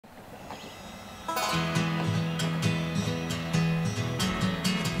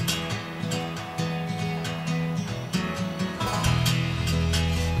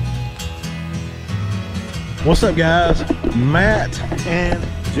What's up, guys? Matt and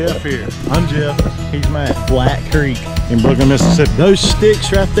Jeff here. I'm Jeff, he's Matt. Black Creek in Brooklyn, Mississippi. Those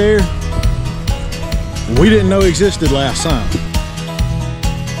sticks right there, we didn't know existed last time.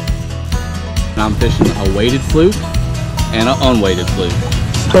 I'm fishing a weighted fluke and an unweighted fluke.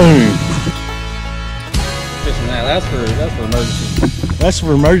 Boom. Fishing that, that's for emergency. That's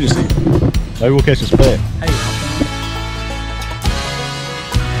for emergency. Maybe we'll catch a speck. Hey,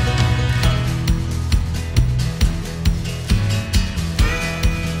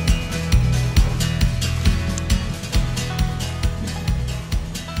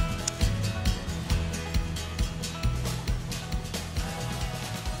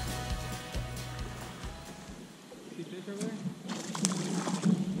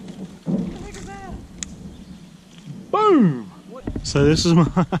 Boom! So this is my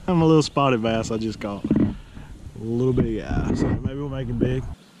little spotted bass I just caught. A little big guy. So maybe we'll make him big.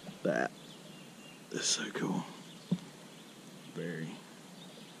 That is so cool. Very.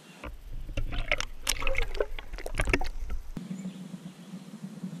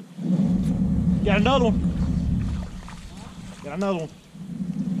 Got another one. Got another one.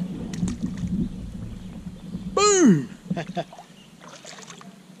 Boom!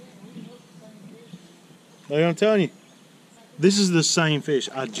 Like I'm telling you, this is the same fish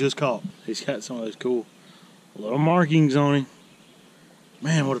I just caught. He's got some of those cool little markings on him.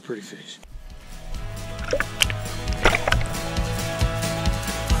 Man, what a pretty fish.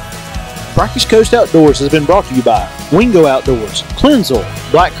 Brackish Coast Outdoors has been brought to you by Wingo Outdoors,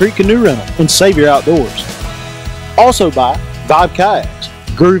 Clenzoil, Black Creek Canoe Rental, and Savur Outdoors. Also by Vibe Kayaks,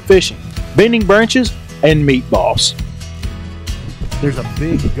 Gruv Fishing, Bending Branches, and Meat Boss. There's a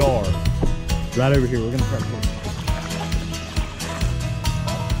big gar right over here. We're gonna try to put it.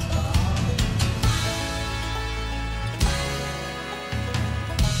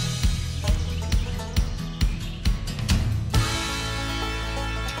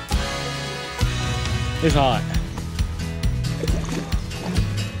 It's hot.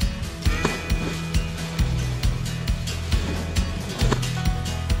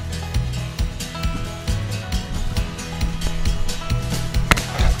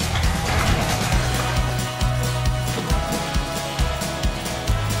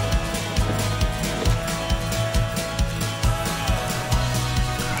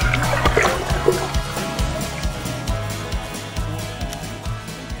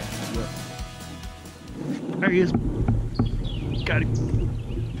 There he is. Got him.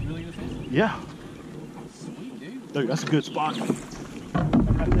 really good fish? Yeah. Sweet, dude. Dude, that's a good spot.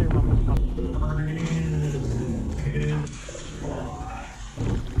 Right there, my.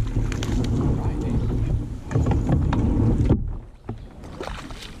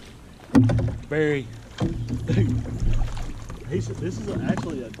 Barry. Dude. This is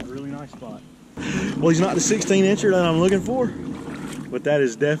actually a really nice spot. Well, he's not the 16-incher that I'm looking for, but that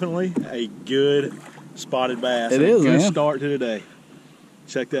is definitely a good spotted bass. It is, good man. Start to the day.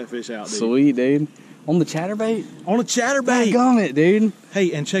 Check that fish out, dude. Sweet, dude. On the chatterbait? On a chatterbait. Gummit, dude.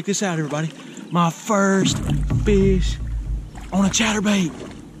 Hey, and check this out, everybody. My first fish on a chatterbait.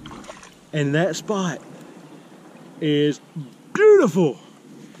 And that spot is beautiful.